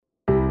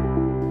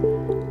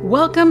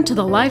Welcome to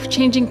the Life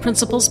Changing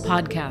Principles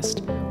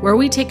podcast, where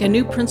we take a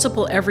new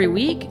principle every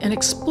week and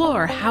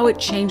explore how it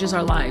changes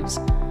our lives.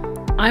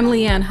 I'm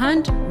Leanne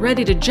Hunt,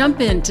 ready to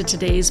jump into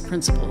today's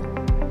principle.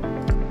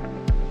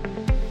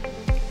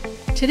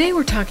 Today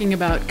we're talking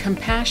about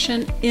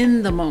compassion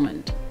in the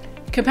moment.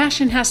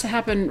 Compassion has to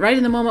happen right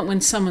in the moment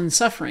when someone's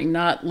suffering,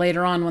 not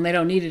later on when they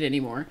don't need it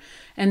anymore.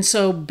 And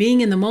so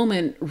being in the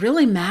moment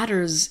really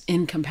matters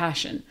in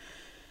compassion.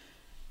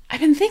 I've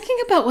been thinking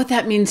about what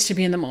that means to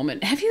be in the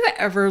moment. Have you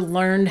ever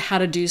learned how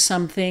to do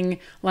something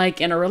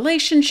like in a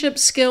relationship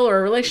skill or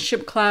a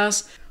relationship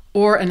class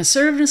or an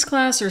assertiveness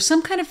class or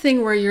some kind of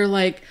thing where you're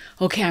like,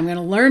 okay, I'm going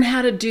to learn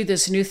how to do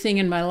this new thing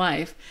in my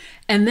life.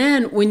 And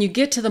then when you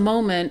get to the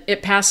moment,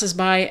 it passes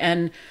by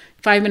and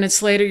 5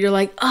 minutes later, you're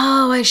like,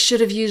 oh, I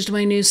should have used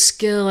my new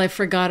skill. I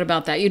forgot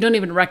about that. You don't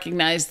even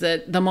recognize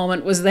that the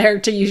moment was there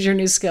to use your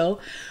new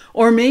skill.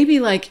 Or maybe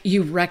like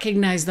you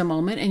recognize the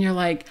moment and you're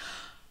like,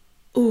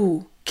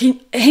 ooh,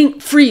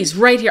 freeze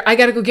right here. I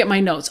got to go get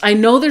my notes. I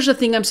know there's a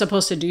thing I'm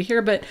supposed to do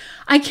here, but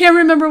I can't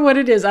remember what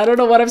it is. I don't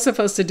know what I'm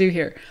supposed to do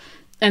here.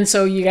 And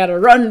so you got to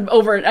run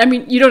over it. I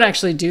mean, you don't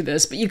actually do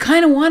this, but you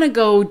kind of want to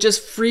go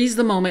just freeze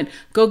the moment,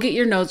 go get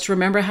your notes,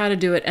 remember how to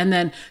do it, and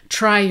then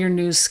try your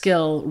new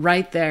skill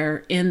right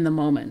there in the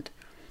moment.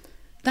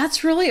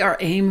 That's really our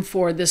aim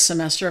for this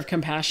semester of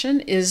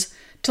compassion, is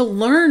to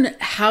learn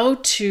how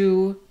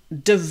to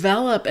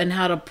develop and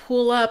how to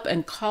pull up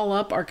and call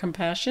up our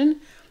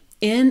compassion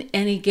in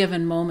any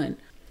given moment.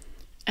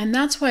 And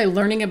that's why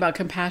learning about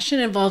compassion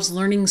involves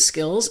learning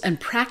skills and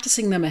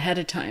practicing them ahead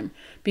of time,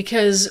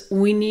 because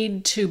we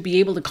need to be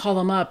able to call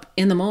them up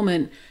in the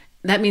moment.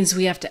 That means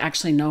we have to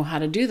actually know how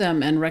to do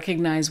them and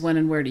recognize when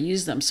and where to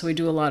use them. So we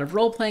do a lot of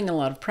role playing, a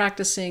lot of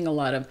practicing, a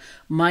lot of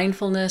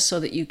mindfulness so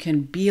that you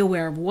can be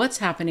aware of what's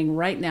happening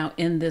right now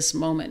in this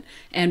moment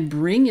and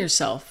bring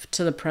yourself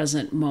to the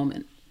present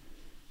moment.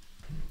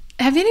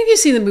 Have any of you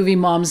seen the movie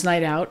Mom's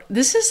Night Out?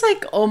 This is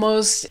like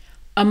almost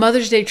a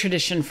Mother's Day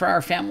tradition for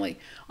our family.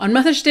 On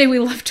Mother's Day, we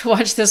love to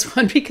watch this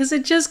one because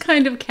it just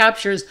kind of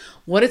captures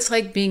what it's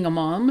like being a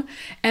mom.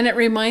 And it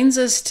reminds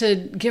us to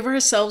give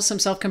ourselves some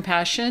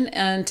self-compassion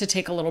and to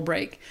take a little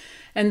break.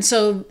 And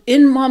so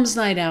in Mom's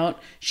Night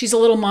Out, she's a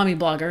little mommy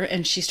blogger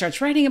and she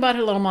starts writing about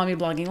her little mommy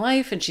blogging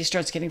life and she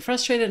starts getting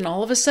frustrated. And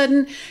all of a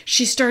sudden,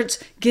 she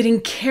starts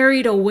getting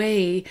carried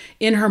away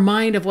in her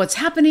mind of what's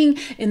happening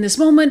in this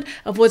moment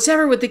of what's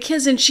ever with the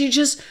kids. And she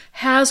just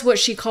has what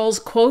she calls,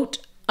 quote,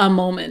 a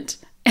moment.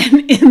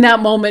 And in that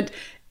moment,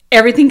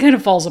 everything kind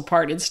of falls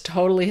apart. It's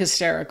totally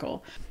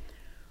hysterical.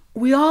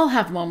 We all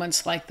have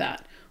moments like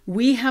that.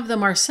 We have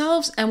them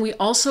ourselves, and we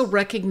also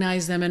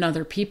recognize them in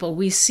other people.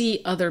 We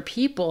see other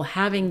people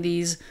having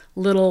these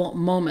little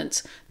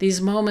moments,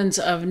 these moments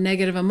of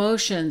negative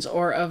emotions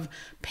or of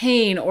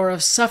pain or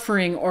of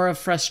suffering or of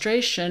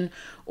frustration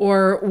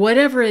or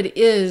whatever it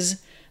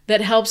is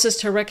that helps us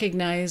to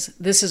recognize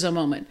this is a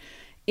moment.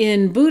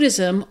 In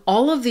Buddhism,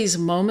 all of these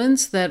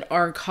moments that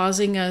are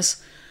causing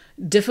us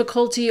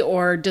difficulty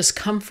or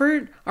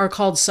discomfort are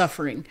called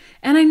suffering.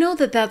 And I know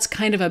that that's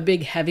kind of a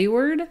big, heavy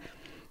word.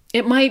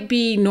 It might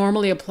be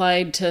normally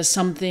applied to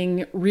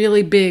something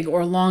really big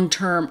or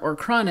long-term or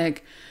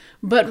chronic,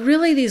 but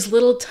really these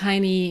little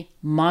tiny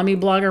mommy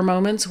blogger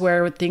moments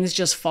where things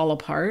just fall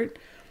apart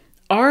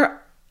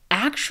are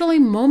actually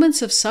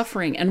moments of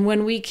suffering. And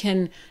when we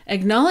can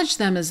acknowledge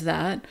them as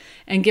that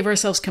and give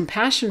ourselves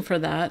compassion for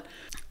that,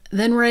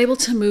 then we're able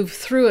to move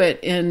through it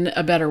in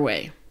a better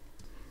way.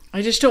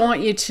 I just don't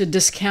want you to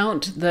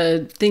discount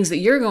the things that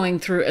you're going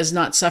through as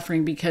not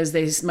suffering because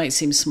they might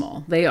seem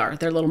small. They are.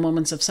 They're little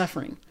moments of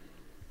suffering.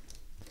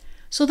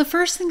 So the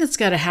first thing that's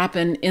got to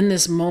happen in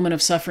this moment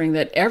of suffering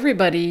that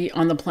everybody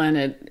on the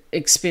planet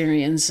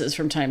experiences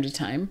from time to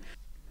time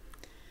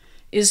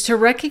is to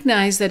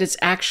recognize that it's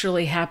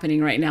actually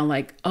happening right now.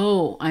 Like,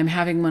 oh, I'm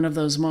having one of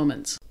those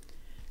moments.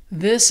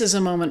 This is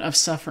a moment of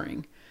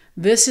suffering.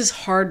 This is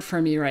hard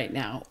for me right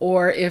now.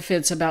 Or if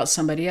it's about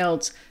somebody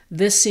else,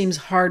 this seems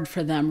hard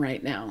for them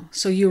right now.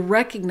 So you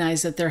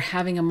recognize that they're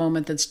having a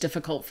moment that's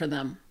difficult for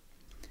them.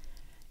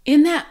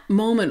 In that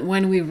moment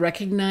when we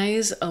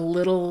recognize a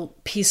little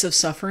piece of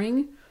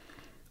suffering,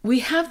 we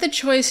have the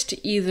choice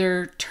to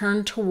either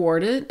turn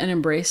toward it and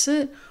embrace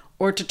it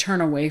or to turn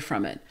away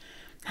from it.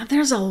 Now,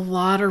 there's a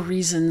lot of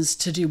reasons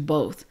to do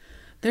both.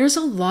 There's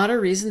a lot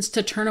of reasons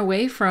to turn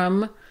away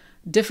from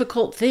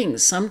difficult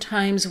things.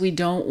 Sometimes we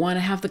don't want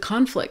to have the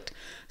conflict.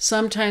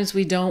 Sometimes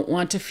we don't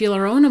want to feel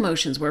our own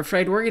emotions. We're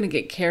afraid we're going to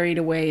get carried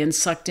away and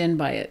sucked in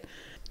by it.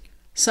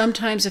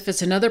 Sometimes if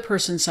it's another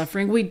person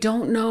suffering, we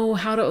don't know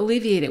how to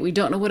alleviate it. We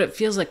don't know what it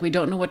feels like. We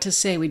don't know what to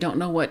say. We don't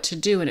know what to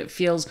do, and it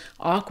feels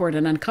awkward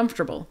and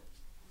uncomfortable.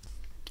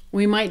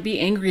 We might be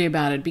angry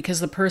about it because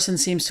the person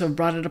seems to have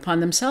brought it upon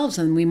themselves,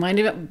 and we might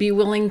not be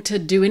willing to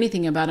do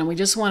anything about it. And we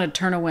just want to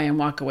turn away and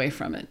walk away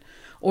from it.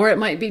 Or it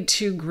might be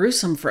too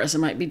gruesome for us. It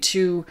might be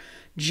too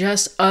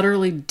just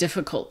utterly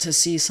difficult to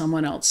see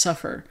someone else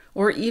suffer,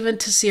 or even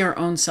to see our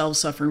own selves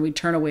suffer, and we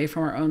turn away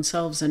from our own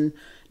selves and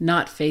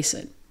not face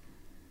it.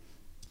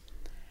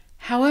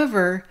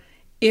 However,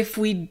 If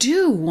we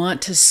do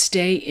want to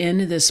stay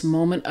in this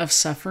moment of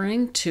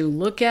suffering, to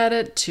look at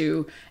it,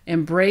 to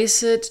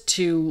embrace it,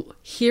 to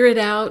hear it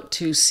out,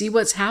 to see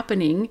what's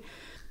happening,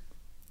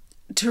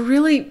 to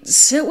really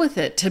sit with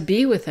it, to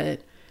be with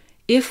it,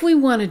 if we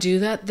want to do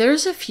that,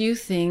 there's a few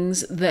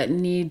things that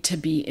need to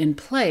be in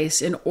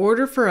place in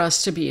order for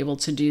us to be able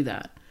to do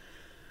that.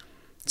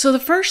 So the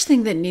first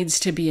thing that needs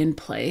to be in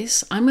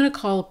place, I'm going to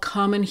call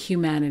common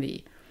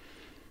humanity.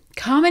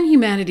 Common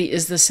humanity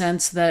is the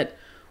sense that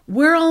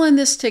we're all in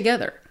this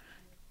together.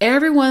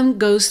 Everyone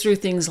goes through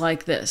things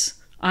like this.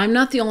 I'm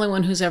not the only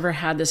one who's ever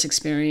had this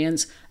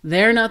experience.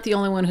 They're not the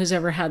only one who's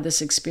ever had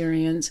this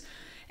experience.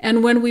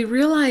 And when we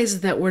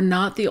realize that we're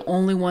not the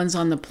only ones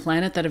on the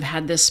planet that have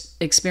had this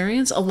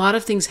experience, a lot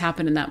of things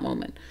happen in that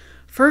moment.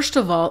 First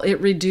of all, it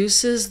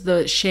reduces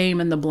the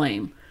shame and the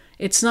blame.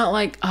 It's not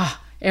like,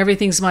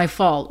 everything's my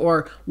fault,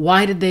 or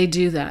why did they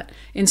do that?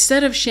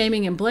 Instead of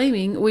shaming and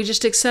blaming, we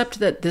just accept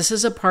that this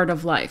is a part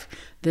of life.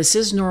 This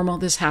is normal.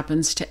 This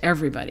happens to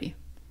everybody.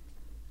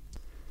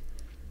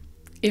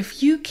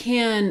 If you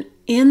can,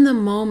 in the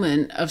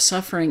moment of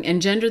suffering,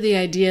 engender the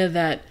idea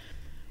that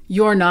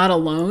you're not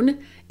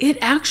alone, it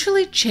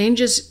actually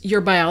changes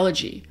your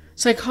biology.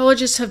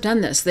 Psychologists have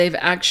done this. They've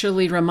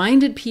actually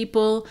reminded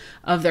people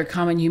of their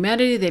common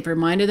humanity. They've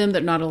reminded them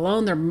they're not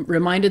alone. They've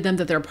reminded them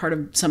that they're part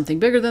of something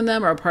bigger than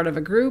them or a part of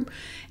a group.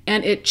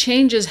 And it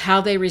changes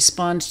how they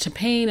respond to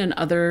pain and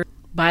other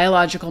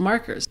biological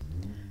markers.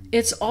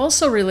 It's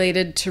also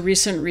related to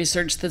recent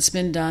research that's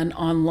been done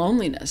on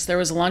loneliness. There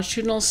was a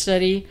longitudinal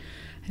study,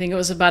 I think it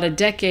was about a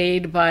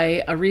decade,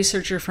 by a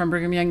researcher from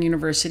Brigham Young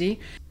University.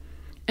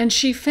 And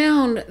she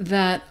found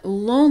that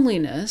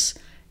loneliness,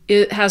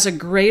 it has a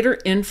greater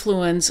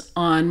influence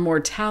on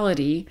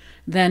mortality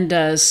than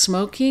does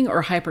smoking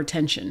or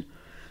hypertension.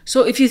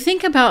 So if you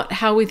think about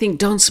how we think,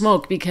 don't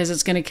smoke because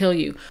it's going to kill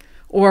you,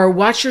 or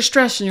watch your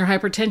stress and your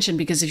hypertension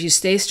because if you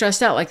stay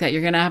stressed out like that,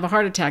 you're going to have a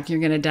heart attack, you're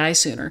going to die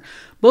sooner.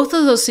 Both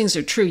of those things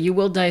are true. You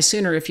will die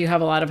sooner if you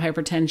have a lot of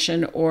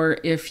hypertension or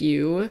if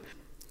you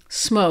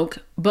smoke.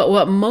 But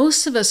what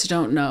most of us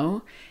don't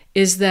know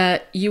is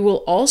that you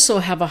will also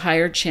have a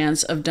higher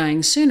chance of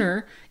dying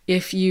sooner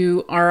if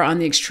you are on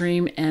the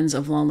extreme ends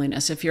of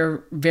loneliness, if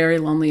you're very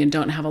lonely and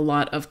don't have a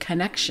lot of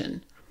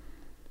connection.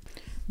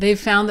 They've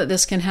found that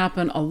this can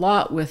happen a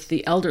lot with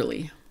the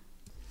elderly.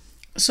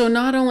 So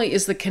not only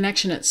is the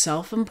connection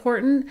itself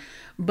important,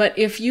 but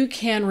if you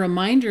can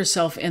remind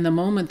yourself in the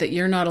moment that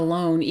you're not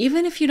alone,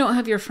 even if you don't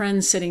have your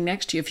friends sitting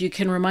next to you, if you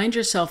can remind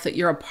yourself that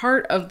you're a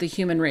part of the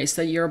human race,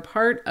 that you're a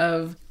part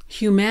of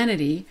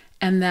humanity,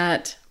 and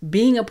that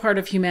being a part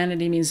of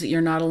humanity means that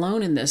you're not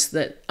alone in this,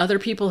 that other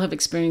people have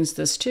experienced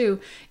this too,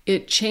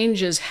 it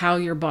changes how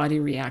your body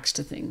reacts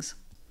to things.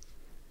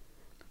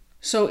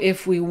 So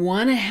if we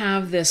want to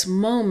have this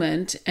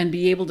moment and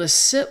be able to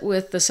sit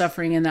with the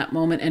suffering in that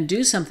moment and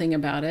do something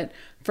about it,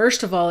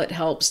 first of all, it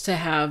helps to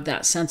have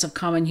that sense of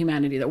common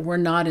humanity, that we're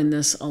not in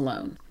this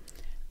alone.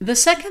 The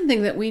second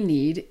thing that we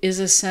need is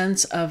a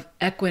sense of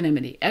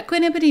equanimity.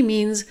 Equanimity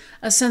means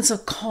a sense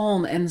of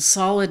calm and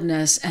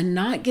solidness and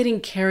not getting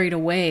carried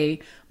away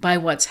by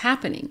what's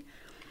happening.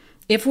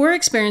 If we're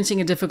experiencing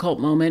a difficult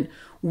moment,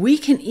 we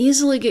can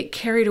easily get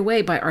carried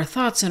away by our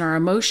thoughts and our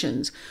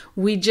emotions.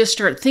 We just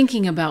start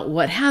thinking about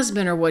what has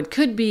been or what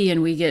could be,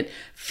 and we get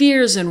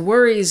fears and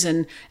worries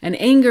and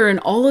anger, and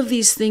all of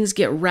these things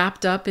get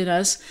wrapped up in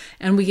us,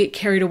 and we get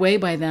carried away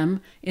by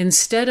them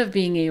instead of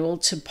being able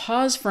to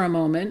pause for a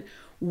moment,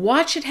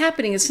 watch it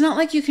happening. It's not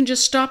like you can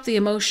just stop the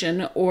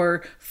emotion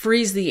or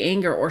freeze the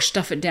anger or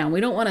stuff it down.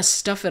 We don't want to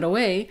stuff it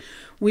away.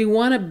 We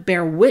want to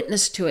bear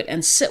witness to it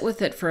and sit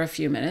with it for a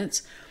few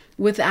minutes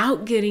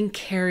without getting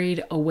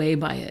carried away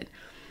by it.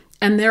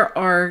 And there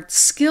are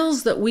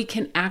skills that we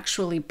can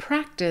actually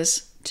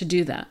practice to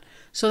do that.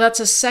 So that's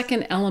a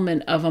second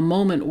element of a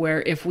moment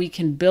where if we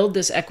can build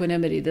this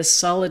equanimity, this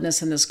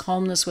solidness and this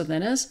calmness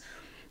within us,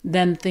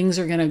 then things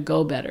are going to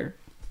go better.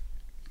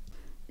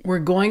 We're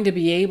going to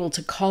be able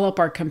to call up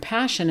our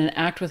compassion and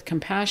act with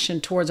compassion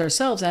towards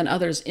ourselves and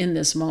others in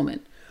this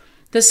moment.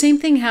 The same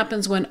thing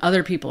happens when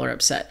other people are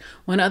upset.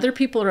 When other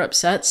people are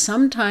upset,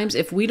 sometimes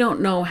if we don't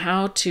know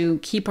how to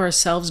keep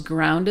ourselves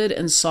grounded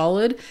and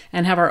solid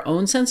and have our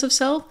own sense of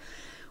self,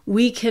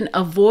 we can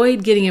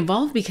avoid getting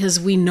involved because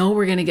we know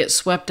we're going to get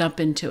swept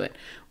up into it.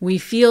 We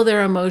feel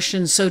their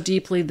emotions so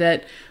deeply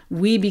that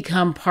we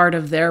become part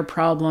of their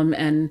problem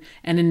and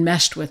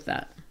enmeshed with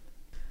that.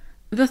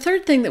 The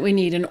third thing that we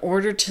need in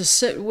order to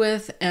sit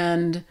with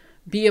and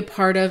be a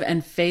part of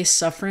and face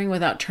suffering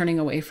without turning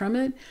away from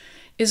it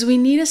is we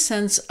need a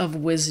sense of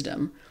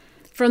wisdom.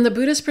 From the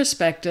Buddhist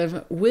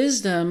perspective,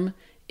 wisdom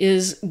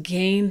is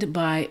gained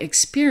by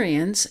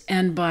experience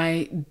and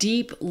by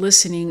deep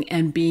listening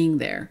and being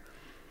there.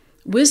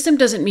 Wisdom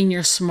doesn't mean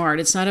you're smart.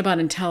 It's not about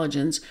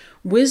intelligence.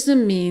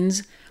 Wisdom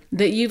means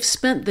that you've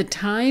spent the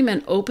time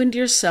and opened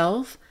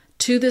yourself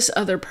to this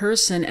other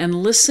person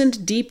and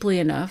listened deeply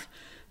enough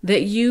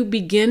that you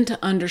begin to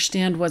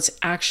understand what's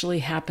actually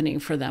happening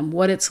for them,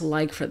 what it's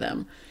like for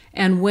them.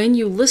 And when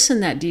you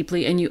listen that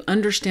deeply and you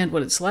understand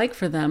what it's like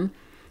for them,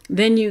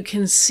 then you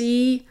can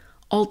see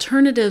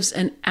alternatives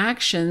and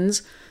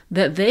actions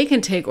that they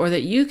can take, or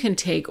that you can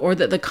take, or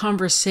that the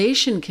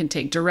conversation can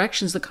take,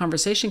 directions the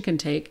conversation can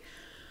take.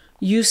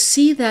 You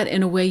see that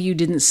in a way you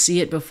didn't see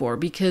it before,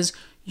 because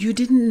you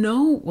didn't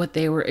know what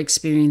they were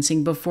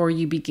experiencing before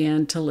you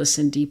began to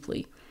listen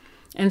deeply.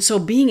 And so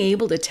being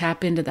able to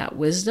tap into that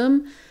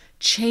wisdom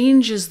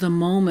changes the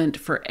moment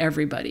for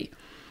everybody.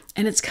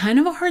 And it's kind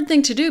of a hard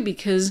thing to do,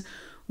 because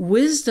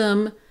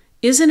wisdom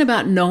isn't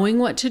about knowing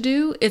what to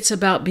do. It's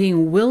about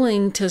being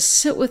willing to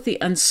sit with the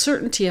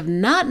uncertainty of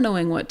not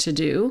knowing what to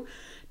do,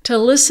 to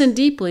listen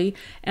deeply,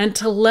 and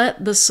to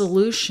let the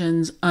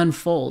solutions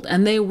unfold.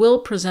 And they will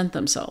present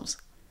themselves.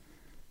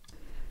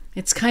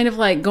 It's kind of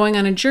like going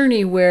on a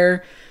journey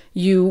where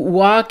you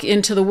walk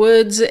into the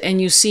woods and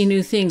you see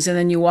new things, and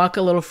then you walk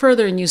a little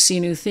further and you see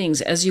new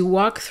things. As you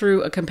walk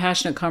through a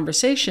compassionate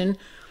conversation,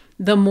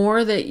 the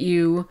more that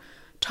you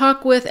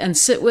talk with and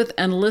sit with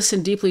and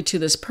listen deeply to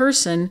this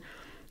person,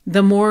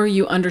 the more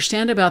you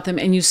understand about them,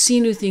 and you see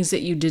new things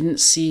that you didn't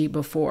see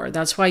before.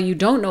 That's why you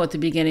don't know at the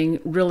beginning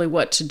really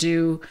what to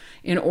do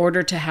in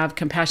order to have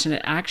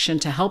compassionate action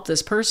to help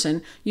this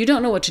person. You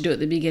don't know what to do at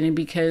the beginning,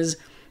 because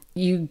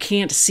you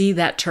can't see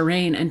that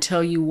terrain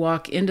until you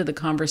walk into the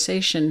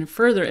conversation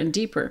further and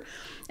deeper.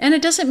 And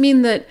it doesn't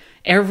mean that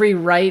every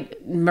right,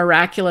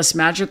 miraculous,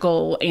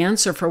 magical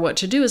answer for what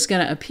to do is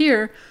going to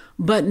appear,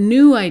 but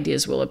new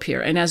ideas will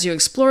appear. And as you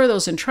explore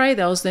those and try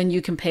those, then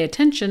you can pay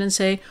attention and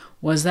say,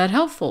 was that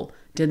helpful?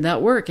 Did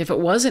that work? If it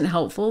wasn't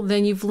helpful,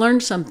 then you've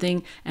learned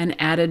something and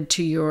added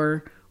to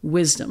your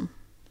wisdom.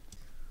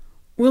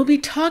 We'll be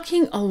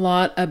talking a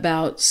lot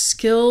about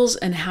skills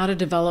and how to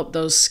develop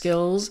those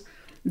skills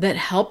that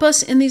help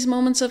us in these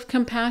moments of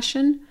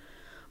compassion.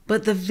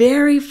 But the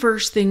very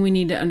first thing we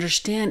need to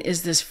understand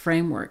is this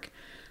framework,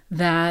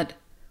 that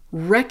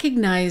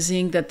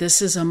recognizing that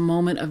this is a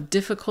moment of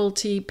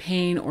difficulty,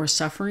 pain, or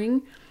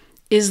suffering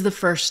is the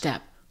first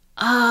step.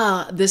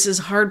 This is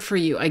hard for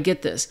you. I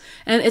get this.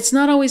 And it's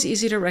not always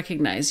easy to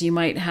recognize. You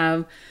might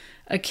have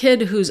a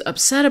kid who's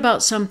upset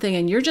about something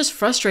and you're just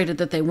frustrated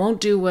that they won't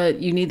do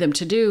what you need them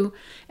to do.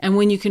 And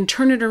when you can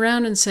turn it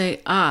around and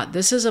say,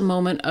 this is a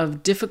moment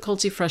of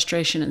difficulty,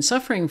 frustration, and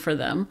suffering for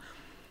them,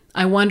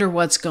 I wonder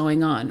what's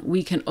going on.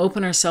 We can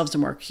open ourselves to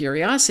more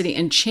curiosity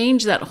and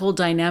change that whole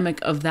dynamic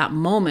of that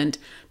moment,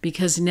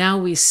 because now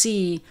we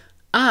see,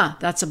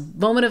 that's a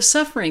moment of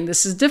suffering.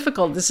 This is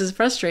difficult. This is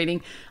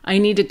frustrating. I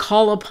need to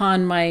call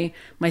upon my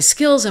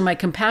skills and my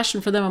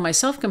compassion for them and my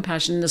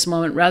self-compassion in this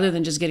moment, rather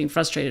than just getting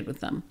frustrated with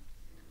them.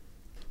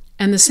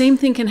 And the same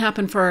thing can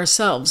happen for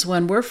ourselves.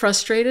 When we're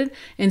frustrated,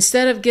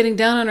 instead of getting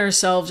down on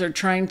ourselves or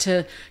trying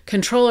to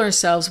control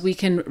ourselves, we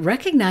can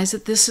recognize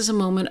that this is a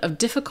moment of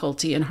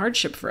difficulty and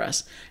hardship for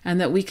us, and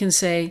that we can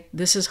say,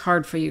 this is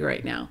hard for you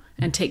right now,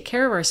 and take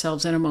care of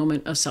ourselves in a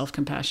moment of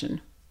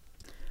self-compassion.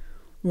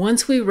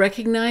 Once we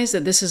recognize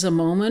that this is a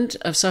moment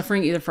of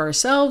suffering either for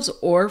ourselves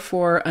or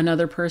for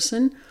another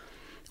person,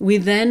 we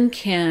then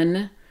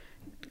can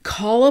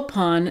call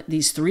upon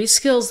these 3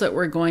 skills that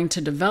we're going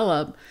to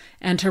develop,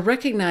 and to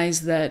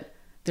recognize that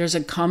there's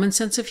a common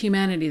sense of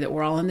humanity, that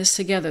we're all in this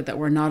together, that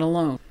we're not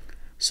alone.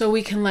 So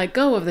we can let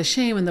go of the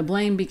shame and the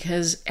blame,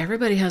 because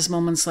everybody has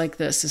moments like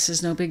this. This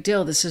is no big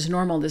deal. This is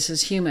normal. This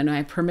is human. I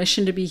have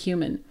permission to be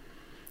human.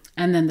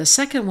 And then the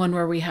second one,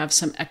 where we have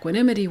some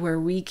equanimity, where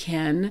we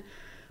can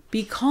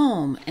be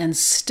calm and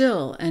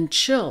still and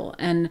chill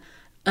and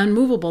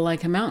unmovable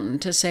like a mountain,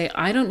 to say,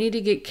 I don't need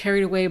to get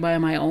carried away by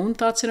my own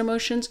thoughts and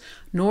emotions,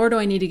 nor do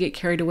I need to get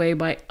carried away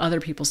by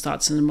other people's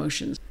thoughts and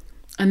emotions.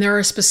 And there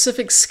are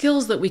specific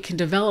skills that we can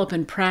develop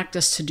and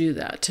practice to do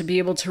that, to be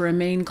able to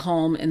remain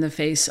calm in the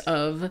face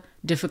of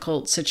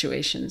difficult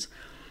situations.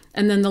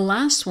 And then the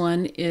last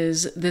one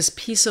is this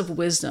piece of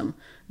wisdom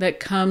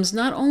that comes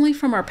not only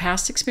from our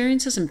past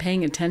experiences and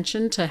paying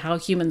attention to how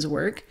humans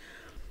work,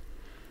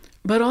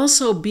 but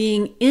also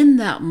being in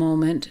that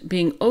moment,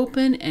 being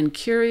open and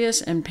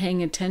curious and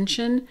paying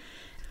attention,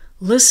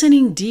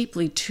 listening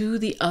deeply to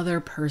the other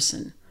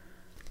person.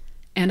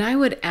 And I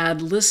would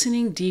add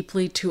listening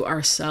deeply to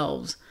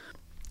ourselves.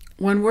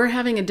 When we're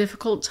having a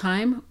difficult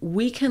time,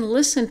 we can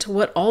listen to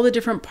what all the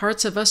different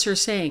parts of us are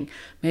saying.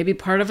 Maybe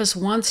part of us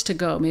wants to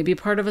go, maybe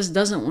part of us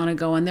doesn't want to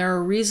go, and there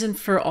are reasons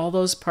for all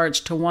those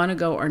parts to want to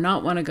go or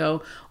not want to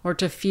go, or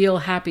to feel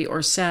happy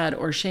or sad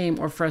or shame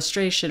or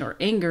frustration or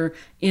anger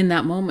in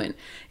that moment.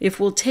 If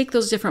we'll take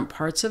those different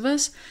parts of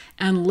us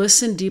and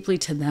listen deeply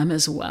to them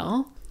as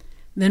well,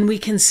 then we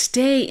can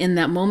stay in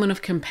that moment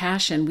of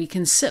compassion. We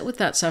can sit with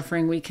that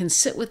suffering. We can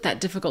sit with that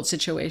difficult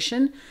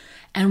situation,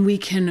 and we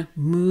can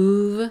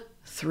move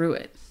through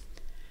it.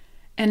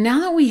 And now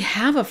that we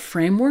have a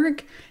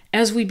framework,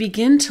 as we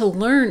begin to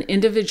learn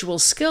individual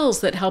skills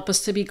that help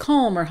us to be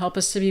calm, or help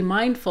us to be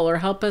mindful, or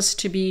help us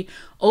to be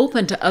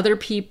open to other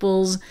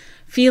people's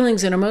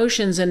feelings and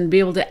emotions, and be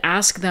able to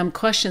ask them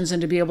questions, and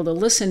to be able to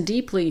listen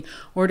deeply,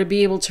 or to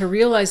be able to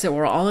realize that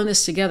we're all in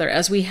this together.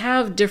 As we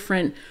have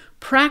different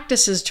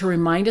practices to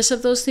remind us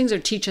of those things or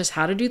teach us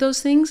how to do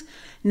those things,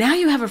 now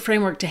you have a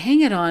framework to hang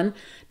it on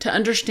to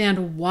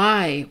understand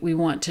why we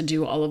want to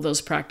do all of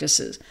those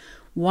practices,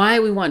 why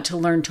we want to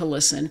learn to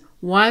listen,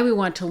 why we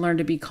want to learn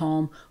to be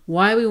calm,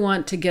 why we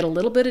want to get a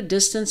little bit of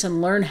distance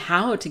and learn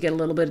how to get a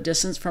little bit of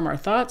distance from our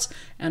thoughts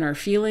and our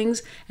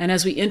feelings. And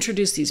as we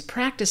introduce these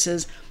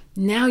practices,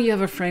 now you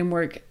have a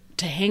framework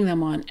to hang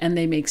them on and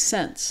they make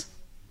sense.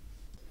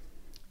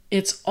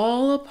 It's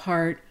all a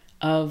part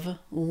of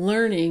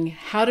learning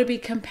how to be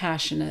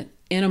compassionate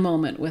in a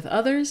moment with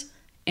others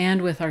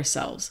and with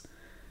ourselves.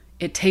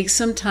 It takes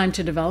some time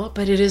to develop,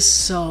 but it is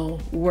so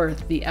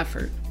worth the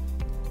effort.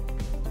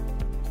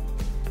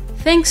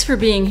 Thanks for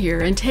being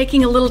here and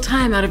taking a little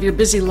time out of your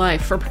busy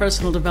life for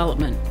personal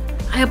development.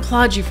 I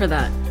applaud you for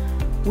that.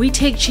 We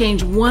take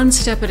change one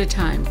step at a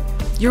time.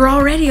 You're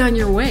already on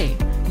your way.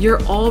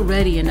 You're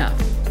already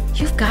enough.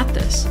 You've got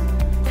this.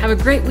 Have a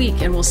great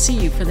week, and we'll see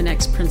you for the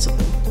next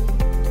principle.